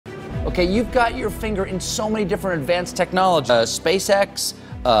Okay, you've got your finger in so many different advanced technologies. SpaceX,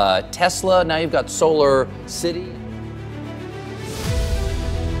 Tesla, now you've got Solar City.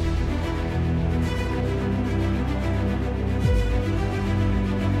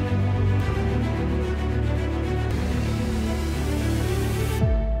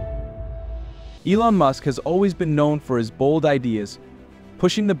 Elon Musk has always been known for his bold ideas,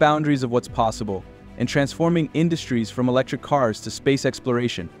 pushing the boundaries of what's possible, and transforming industries from electric cars to space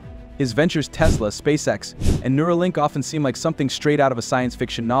exploration. His ventures Tesla, SpaceX, and Neuralink often seem like something straight out of a science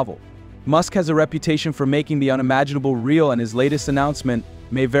fiction novel. Musk has a reputation for making the unimaginable real, and his latest announcement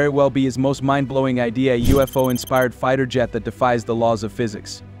may very well be his most mind-blowing idea, a UFO-inspired fighter jet that defies the laws of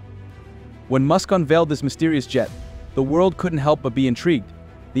physics. When Musk unveiled this mysterious jet, the world couldn't help but be intrigued.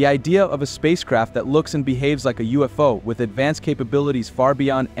 The idea of a spacecraft that looks and behaves like a UFO with advanced capabilities far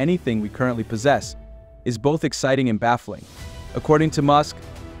beyond anything we currently possess is both exciting and baffling. According to Musk,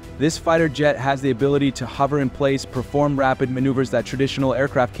 this fighter jet has the ability to hover in place, perform rapid maneuvers that traditional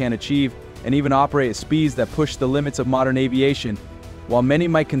aircraft can't achieve, and even operate at speeds that push the limits of modern aviation. While many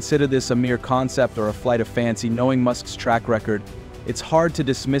might consider this a mere concept or a flight of fancy, knowing Musk's track record, it's hard to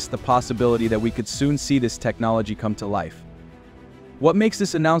dismiss the possibility that we could soon see this technology come to life. What makes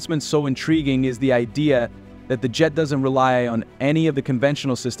this announcement so intriguing is the idea that the jet doesn't rely on any of the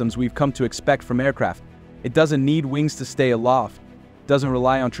conventional systems we've come to expect from aircraft. It doesn't need wings to stay aloft, doesn't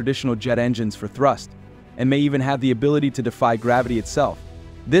rely on traditional jet engines for thrust, and may even have the ability to defy gravity itself.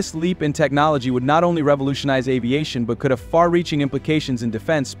 This leap in technology would not only revolutionize aviation, but could have far-reaching implications in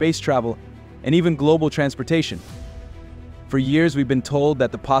defense, space travel, and even global transportation. For years, we've been told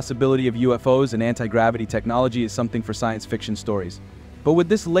that the possibility of UFOs and anti-gravity technology is something for science fiction stories. But with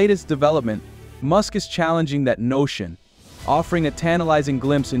this latest development, Musk is challenging that notion, offering a tantalizing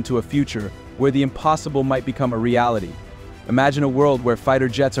glimpse into a future where the impossible might become a reality. Imagine a world where fighter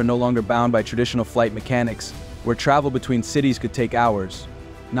jets are no longer bound by traditional flight mechanics, where travel between cities could take hours,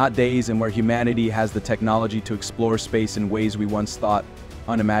 not days, and where humanity has the technology to explore space in ways we once thought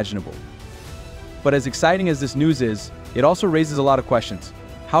unimaginable. But as exciting as this news is, it also raises a lot of questions.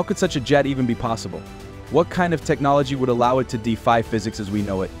 How could such a jet even be possible? What kind of technology would allow it to defy physics as we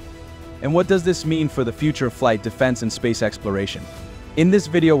know it? And what does this mean for the future of flight, defense, and space exploration? In this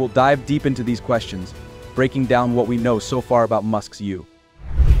video, we'll dive deep into these questions, breaking down what we know so far about Musk's the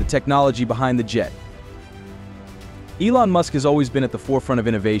technology behind the jet. Elon Musk has always been at the forefront of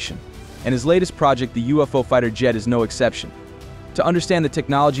innovation, and his latest project, the UFO fighter jet, is no exception. To understand the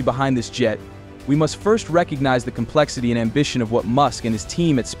technology behind this jet, we must first recognize the complexity and ambition of what Musk and his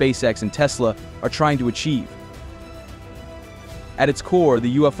team at SpaceX and Tesla are trying to achieve. At its core,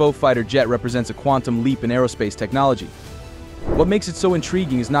 the UFO fighter jet represents a quantum leap in aerospace technology. What makes it so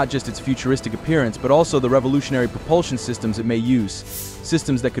intriguing is not just its futuristic appearance, but also the revolutionary propulsion systems it may use,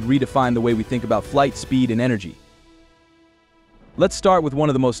 systems that could redefine the way we think about flight, speed, and energy. Let's start with one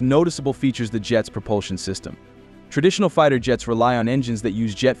of the most noticeable features of the jet's propulsion system. Traditional fighter jets rely on engines that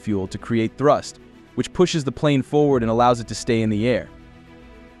use jet fuel to create thrust, which pushes the plane forward and allows it to stay in the air.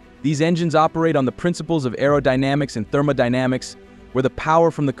 These engines operate on the principles of aerodynamics and thermodynamics, where the power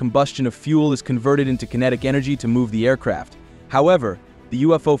from the combustion of fuel is converted into kinetic energy to move the aircraft. However, the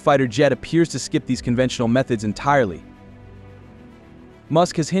UFO fighter jet appears to skip these conventional methods entirely.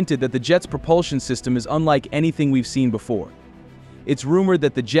 Musk has hinted that the jet's propulsion system is unlike anything we've seen before. It's rumored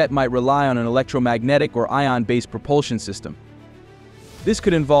that the jet might rely on an electromagnetic or ion-based propulsion system. This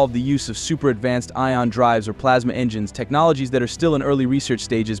could involve the use of super-advanced ion drives or plasma engines, technologies that are still in early research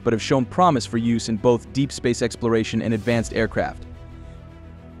stages but have shown promise for use in both deep space exploration and advanced aircraft.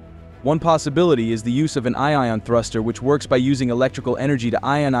 One possibility is the use of an ion thruster, which works by using electrical energy to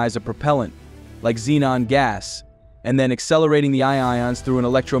ionize a propellant, like xenon gas, and then accelerating the ions through an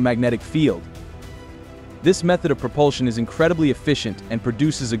electromagnetic field. This method of propulsion is incredibly efficient and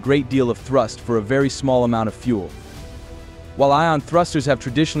produces a great deal of thrust for a very small amount of fuel. While ion thrusters have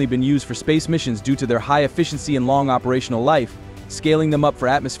traditionally been used for space missions due to their high efficiency and long operational life, scaling them up for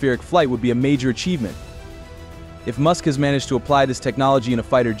atmospheric flight would be a major achievement. If Musk has managed to apply this technology in a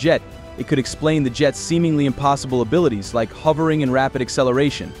fighter jet, it could explain the jet's seemingly impossible abilities like hovering and rapid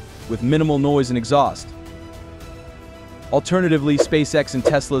acceleration, with minimal noise and exhaust. Alternatively, SpaceX and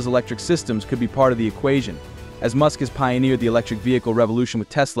Tesla's electric systems could be part of the equation. As Musk has pioneered the electric vehicle revolution with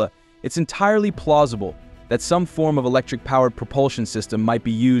Tesla, it's entirely plausible that some form of electric-powered propulsion system might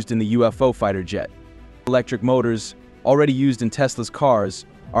be used in the UFO fighter jet. Electric motors, already used in Tesla's cars,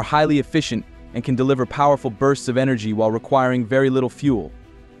 are highly efficient and can deliver powerful bursts of energy while requiring very little fuel.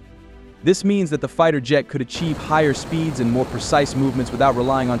 This means that the fighter jet could achieve higher speeds and more precise movements without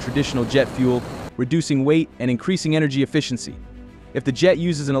relying on traditional jet fuel, reducing weight and increasing energy efficiency. If the jet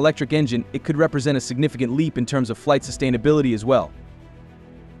uses an electric engine, it could represent a significant leap in terms of flight sustainability as well.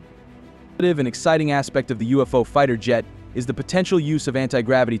 An exciting aspect of the UFO fighter jet is the potential use of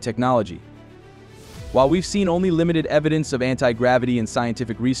anti-gravity technology. While we've seen only limited evidence of anti-gravity in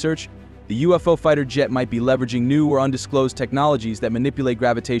scientific research, the UFO fighter jet might be leveraging new or undisclosed technologies that manipulate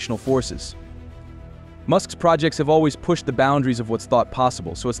gravitational forces. Musk's projects have always pushed the boundaries of what's thought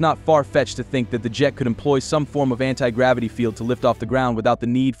possible, so it's not far-fetched to think that the jet could employ some form of anti-gravity field to lift off the ground without the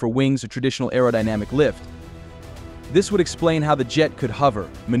need for wings or traditional aerodynamic lift. This would explain how the jet could hover,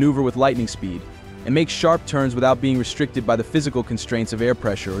 maneuver with lightning speed, and make sharp turns without being restricted by the physical constraints of air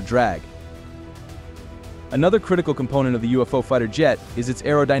pressure or drag. Another critical component of the UFO fighter jet is its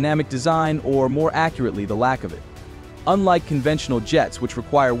aerodynamic design, or more accurately, the lack of it. Unlike conventional jets, which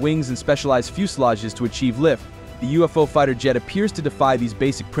require wings and specialized fuselages to achieve lift, the UFO fighter jet appears to defy these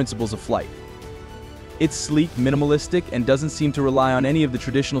basic principles of flight. It's sleek, minimalistic, and doesn't seem to rely on any of the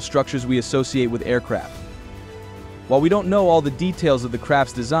traditional structures we associate with aircraft. While we don't know all the details of the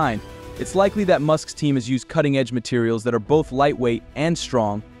craft's design, it's likely that Musk's team has used cutting-edge materials that are both lightweight and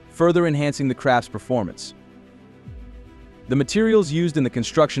strong, further enhancing the craft's performance. The materials used in the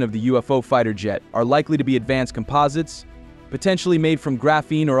construction of the UFO fighter jet are likely to be advanced composites, potentially made from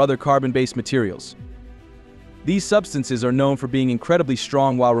graphene or other carbon-based materials. These substances are known for being incredibly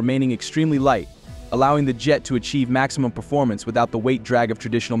strong while remaining extremely light, allowing the jet to achieve maximum performance without the weight drag of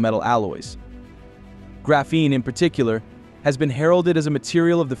traditional metal alloys. Graphene, in particular, has been heralded as a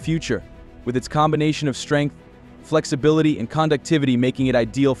material of the future, with its combination of strength, flexibility, and conductivity making it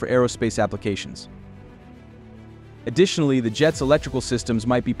ideal for aerospace applications. Additionally, the jet's electrical systems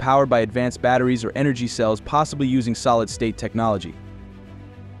might be powered by advanced batteries or energy cells, possibly using solid-state technology.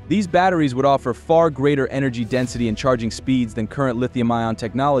 These batteries would offer far greater energy density and charging speeds than current lithium-ion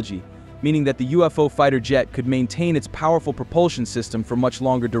technology, meaning that the UFO fighter jet could maintain its powerful propulsion system for much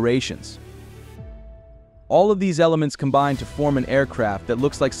longer durations. All of these elements combine to form an aircraft that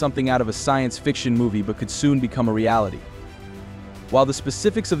looks like something out of a science fiction movie but could soon become a reality. While the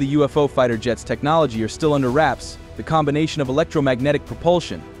specifics of the UFO fighter jet's technology are still under wraps, the combination of electromagnetic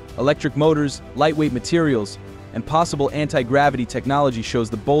propulsion, electric motors, lightweight materials, and possible anti-gravity technology shows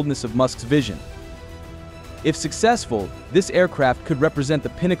the boldness of Musk's vision. If successful, this aircraft could represent the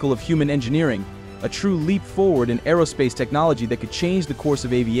pinnacle of human engineering, a true leap forward in aerospace technology that could change the course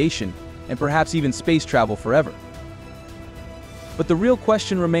of aviation and perhaps even space travel forever. But the real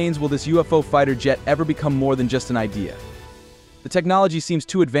question remains, will this UFO fighter jet ever become more than just an idea? The technology seems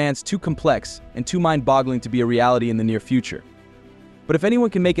too advanced, too complex, and too mind-boggling to be a reality in the near future. But if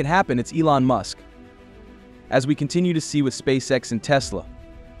anyone can make it happen, it's Elon Musk. As we continue to see with SpaceX and Tesla,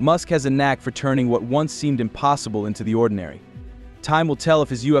 Musk has a knack for turning what once seemed impossible into the ordinary. Time will tell if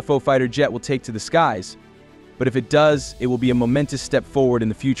his UFO fighter jet will take to the skies, but if it does, it will be a momentous step forward in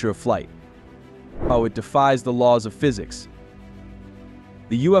the future of flight. Oh, it defies the laws of physics.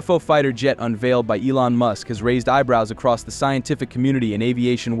 The UFO fighter jet unveiled by Elon Musk has raised eyebrows across the scientific community and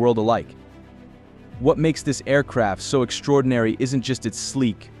aviation world alike. What makes this aircraft so extraordinary isn't just its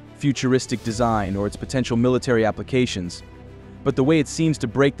sleek, futuristic design or its potential military applications, but the way it seems to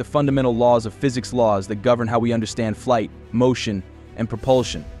break the fundamental laws of physics laws that govern how we understand flight, motion, and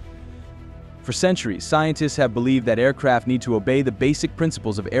propulsion. For centuries, scientists have believed that aircraft need to obey the basic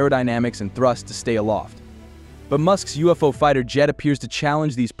principles of aerodynamics and thrust to stay aloft. But Musk's UFO fighter jet appears to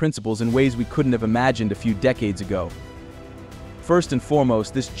challenge these principles in ways we couldn't have imagined a few decades ago. First and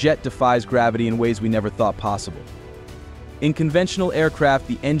foremost, this jet defies gravity in ways we never thought possible. In conventional aircraft,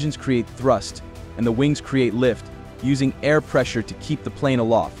 the engines create thrust, and the wings create lift, using air pressure to keep the plane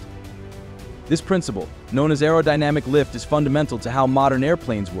aloft. This principle, known as aerodynamic lift, is fundamental to how modern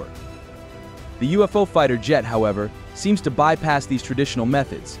airplanes work. The UFO fighter jet, however, seems to bypass these traditional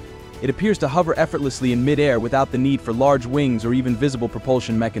methods. It appears to hover effortlessly in mid-air without the need for large wings or even visible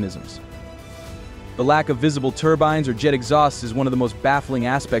propulsion mechanisms. The lack of visible turbines or jet exhausts is one of the most baffling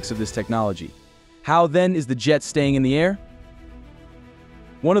aspects of this technology. How then is the jet staying in the air?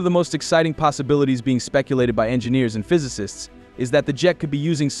 One of the most exciting possibilities being speculated by engineers and physicists is that the jet could be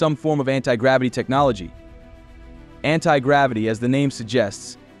using some form of anti-gravity technology. Anti-gravity, as the name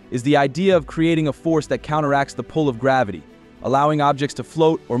suggests, is the idea of creating a force that counteracts the pull of gravity, allowing objects to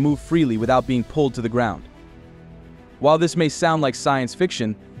float or move freely without being pulled to the ground. While this may sound like science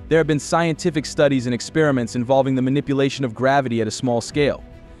fiction, there have been scientific studies and experiments involving the manipulation of gravity at a small scale.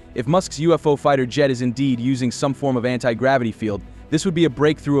 If Musk's UFO fighter jet is indeed using some form of anti-gravity field, this would be a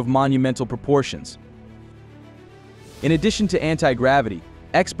breakthrough of monumental proportions. In addition to anti-gravity,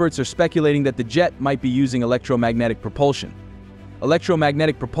 experts are speculating that the jet might be using electromagnetic propulsion.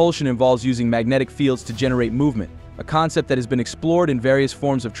 Electromagnetic propulsion involves using magnetic fields to generate movement, a concept that has been explored in various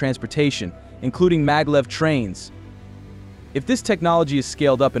forms of transportation, including maglev trains. If this technology is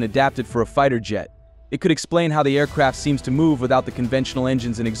scaled up and adapted for a fighter jet, it could explain how the aircraft seems to move without the conventional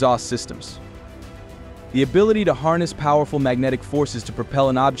engines and exhaust systems. The ability to harness powerful magnetic forces to propel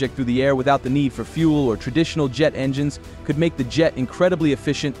an object through the air without the need for fuel or traditional jet engines could make the jet incredibly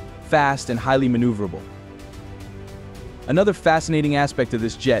efficient, fast, and highly maneuverable. Another fascinating aspect of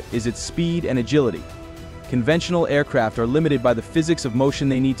this jet is its speed and agility. Conventional aircraft are limited by the physics of motion.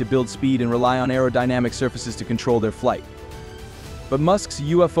 They need to build speed and rely on aerodynamic surfaces to control their flight. But Musk's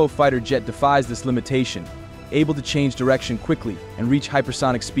UFO fighter jet defies this limitation, able to change direction quickly and reach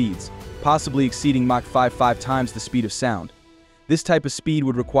hypersonic speeds, possibly exceeding Mach 5 times the speed of sound. This type of speed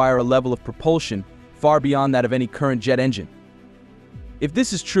would require a level of propulsion far beyond that of any current jet engine. If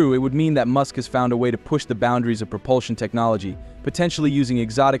this is true, it would mean that Musk has found a way to push the boundaries of propulsion technology, potentially using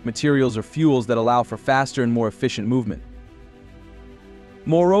exotic materials or fuels that allow for faster and more efficient movement.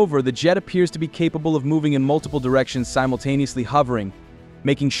 Moreover, the jet appears to be capable of moving in multiple directions, simultaneously hovering,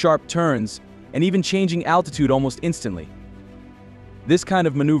 making sharp turns, and even changing altitude almost instantly. This kind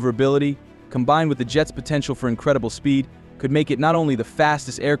of maneuverability, combined with the jet's potential for incredible speed, could make it not only the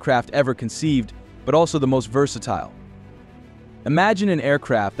fastest aircraft ever conceived, but also the most versatile. Imagine an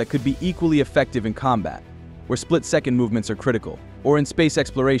aircraft that could be equally effective in combat, where split-second movements are critical, or in space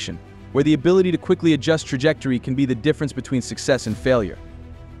exploration, where the ability to quickly adjust trajectory can be the difference between success and failure.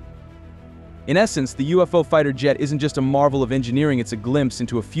 In essence, the UFO fighter jet isn't just a marvel of engineering, it's a glimpse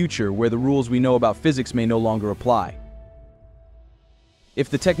into a future where the rules we know about physics may no longer apply. If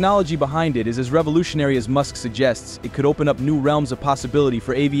the technology behind it is as revolutionary as Musk suggests, it could open up new realms of possibility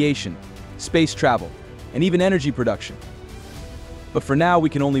for aviation, space travel, and even energy production. But for now, we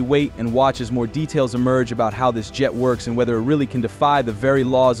can only wait and watch as more details emerge about how this jet works and whether it really can defy the very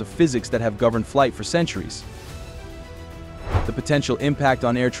laws of physics that have governed flight for centuries. The potential impact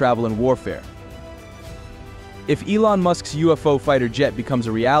on air travel and warfare. If Elon Musk's UFO fighter jet becomes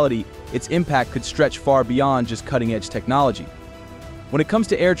a reality, its impact could stretch far beyond just cutting-edge technology. When it comes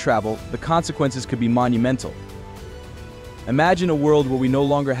to air travel, the consequences could be monumental. Imagine a world where we no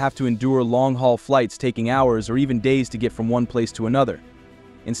longer have to endure long-haul flights taking hours or even days to get from one place to another.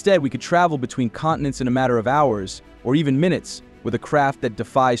 Instead, we could travel between continents in a matter of hours, or even minutes, with a craft that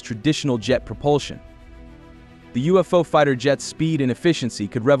defies traditional jet propulsion. The UFO fighter jet's speed and efficiency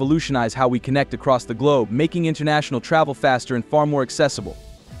could revolutionize how we connect across the globe, making international travel faster and far more accessible.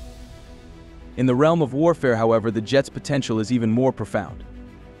 In the realm of warfare, however, the jet's potential is even more profound.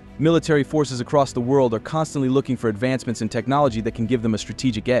 Military forces across the world are constantly looking for advancements in technology that can give them a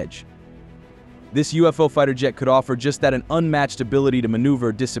strategic edge. This UFO fighter jet could offer just that, an unmatched ability to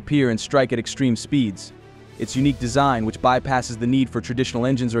maneuver, disappear, and strike at extreme speeds. Its unique design, which bypasses the need for traditional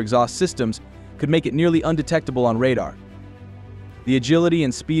engines or exhaust systems, could make it nearly undetectable on radar. The agility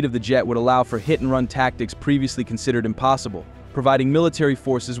and speed of the jet would allow for hit-and-run tactics previously considered impossible, providing military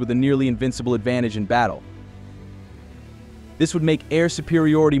forces with a nearly invincible advantage in battle. This would make air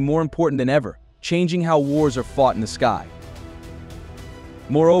superiority more important than ever, changing how wars are fought in the sky.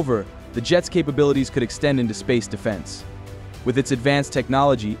 Moreover, the jet's capabilities could extend into space defense. With its advanced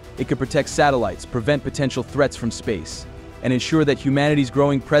technology, it could protect satellites, prevent potential threats from space, and ensure that humanity's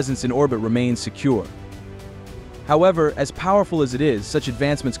growing presence in orbit remains secure. However, as powerful as it is, such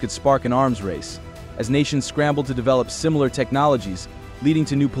advancements could spark an arms race, as nations scramble to develop similar technologies, leading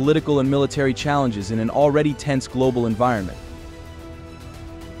to new political and military challenges in an already tense global environment.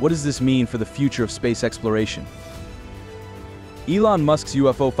 What does this mean for the future of space exploration? Elon Musk's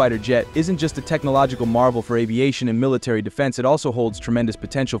UFO fighter jet isn't just a technological marvel for aviation and military defense, it also holds tremendous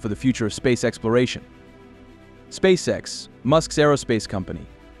potential for the future of space exploration. SpaceX, Musk's aerospace company,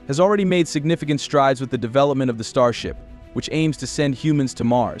 has already made significant strides with the development of the Starship, which aims to send humans to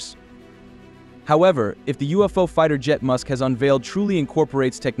Mars. However, if the UFO fighter jet Musk has unveiled truly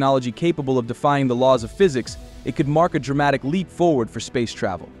incorporates technology capable of defying the laws of physics, it could mark a dramatic leap forward for space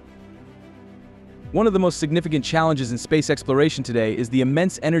travel. One of the most significant challenges in space exploration today is the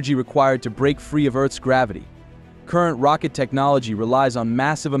immense energy required to break free of Earth's gravity. Current rocket technology relies on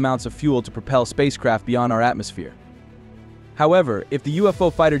massive amounts of fuel to propel spacecraft beyond our atmosphere. However, if the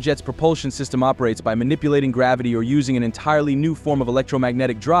UFO fighter jet's propulsion system operates by manipulating gravity or using an entirely new form of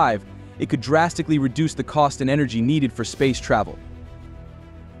electromagnetic drive, it could drastically reduce the cost and energy needed for space travel.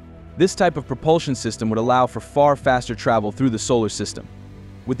 This type of propulsion system would allow for far faster travel through the solar system.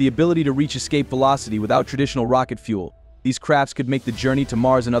 With the ability to reach escape velocity without traditional rocket fuel, these crafts could make the journey to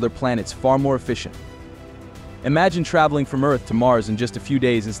Mars and other planets far more efficient. Imagine traveling from Earth to Mars in just a few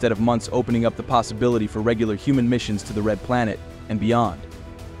days instead of months, opening up the possibility for regular human missions to the Red Planet and beyond.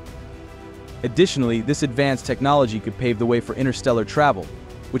 Additionally, this advanced technology could pave the way for interstellar travel,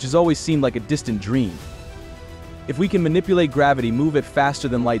 which has always seemed like a distant dream. If we can manipulate gravity, move at faster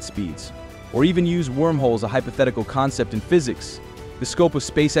than light speeds, or even use wormholes, a hypothetical concept in physics, the scope of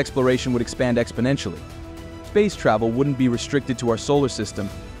space exploration would expand exponentially. Space travel wouldn't be restricted to our solar system,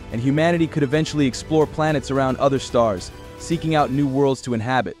 and humanity could eventually explore planets around other stars, seeking out new worlds to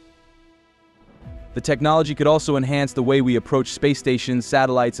inhabit. The technology could also enhance the way we approach space stations,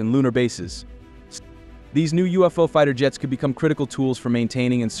 satellites, and lunar bases. These new UFO fighter jets could become critical tools for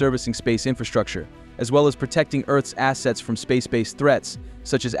maintaining and servicing space infrastructure, as well as protecting Earth's assets from space-based threats,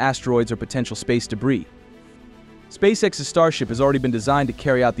 such as asteroids or potential space debris. SpaceX's Starship has already been designed to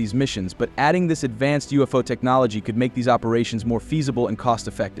carry out these missions, but adding this advanced UFO technology could make these operations more feasible and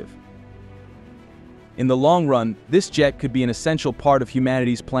cost-effective. In the long run, this jet could be an essential part of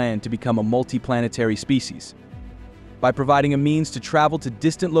humanity's plan to become a multi-planetary species. By providing a means to travel to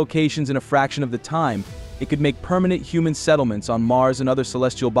distant locations in a fraction of the time, it could make permanent human settlements on Mars and other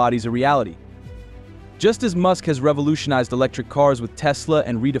celestial bodies a reality. Just as Musk has revolutionized electric cars with Tesla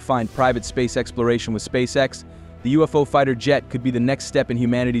and redefined private space exploration with SpaceX, the UFO fighter jet could be the next step in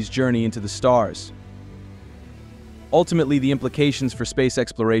humanity's journey into the stars. Ultimately, the implications for space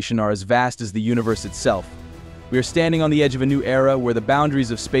exploration are as vast as the universe itself. We are standing on the edge of a new era where the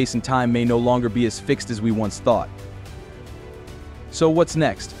boundaries of space and time may no longer be as fixed as we once thought. So what's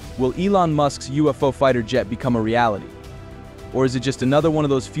next? Will Elon Musk's UFO fighter jet become a reality? Or is it just another one of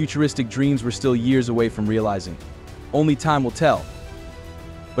those futuristic dreams we're still years away from realizing? Only time will tell.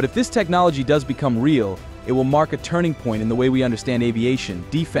 But if this technology does become real, it will mark a turning point in the way we understand aviation,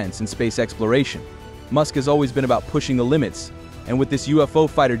 defense, and space exploration. Musk has always been about pushing the limits, and with this UFO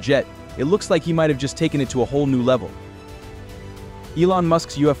fighter jet, it looks like he might have just taken it to a whole new level. Elon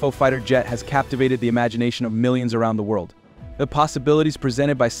Musk's UFO fighter jet has captivated the imagination of millions around the world. The possibilities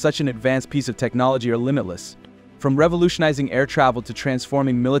presented by such an advanced piece of technology are limitless. From revolutionizing air travel to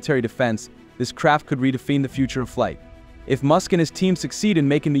transforming military defense, this craft could redefine the future of flight. If Musk and his team succeed in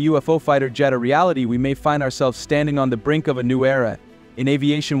making the UFO fighter jet a reality, we may find ourselves standing on the brink of a new era, in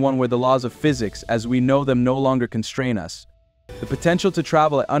aviation one where the laws of physics, as we know them, no longer constrain us. The potential to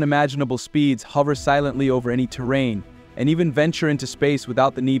travel at unimaginable speeds, hover silently over any terrain, and even venture into space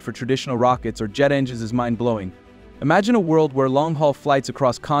without the need for traditional rockets or jet engines is mind-blowing. Imagine a world where long-haul flights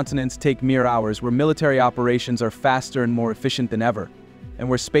across continents take mere hours, where military operations are faster and more efficient than ever, and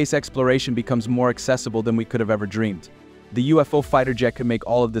where space exploration becomes more accessible than we could have ever dreamed. The UFO fighter jet could make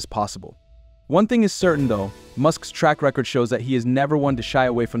all of this possible. One thing is certain though, Musk's track record shows that he is never one to shy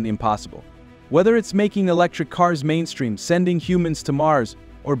away from the impossible. Whether it's making electric cars mainstream, sending humans to Mars,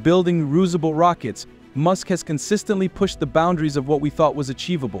 or building reusable rockets, Musk has consistently pushed the boundaries of what we thought was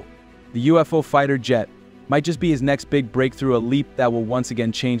achievable. The UFO fighter jet might just be his next big breakthrough, a leap that will once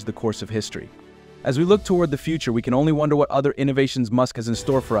again change the course of history. As we look toward the future, we can only wonder what other innovations Musk has in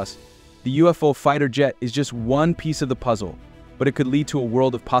store for us. The UFO fighter jet is just one piece of the puzzle, but it could lead to a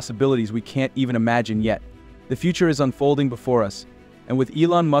world of possibilities we can't even imagine yet. The future is unfolding before us, and with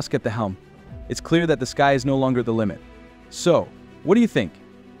Elon Musk at the helm, it's clear that the sky is no longer the limit. So, what do you think?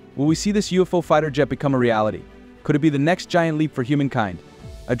 Will we see this UFO fighter jet become a reality? Could it be the next giant leap for humankind?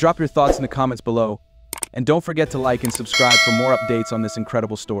 Drop your thoughts in the comments below, and don't forget to like and subscribe for more updates on this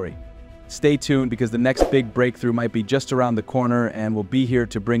incredible story. Stay tuned because the next big breakthrough might be just around the corner, and we'll be here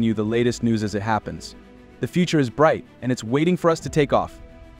to bring you the latest news as it happens. The future is bright, and it's waiting for us to take off.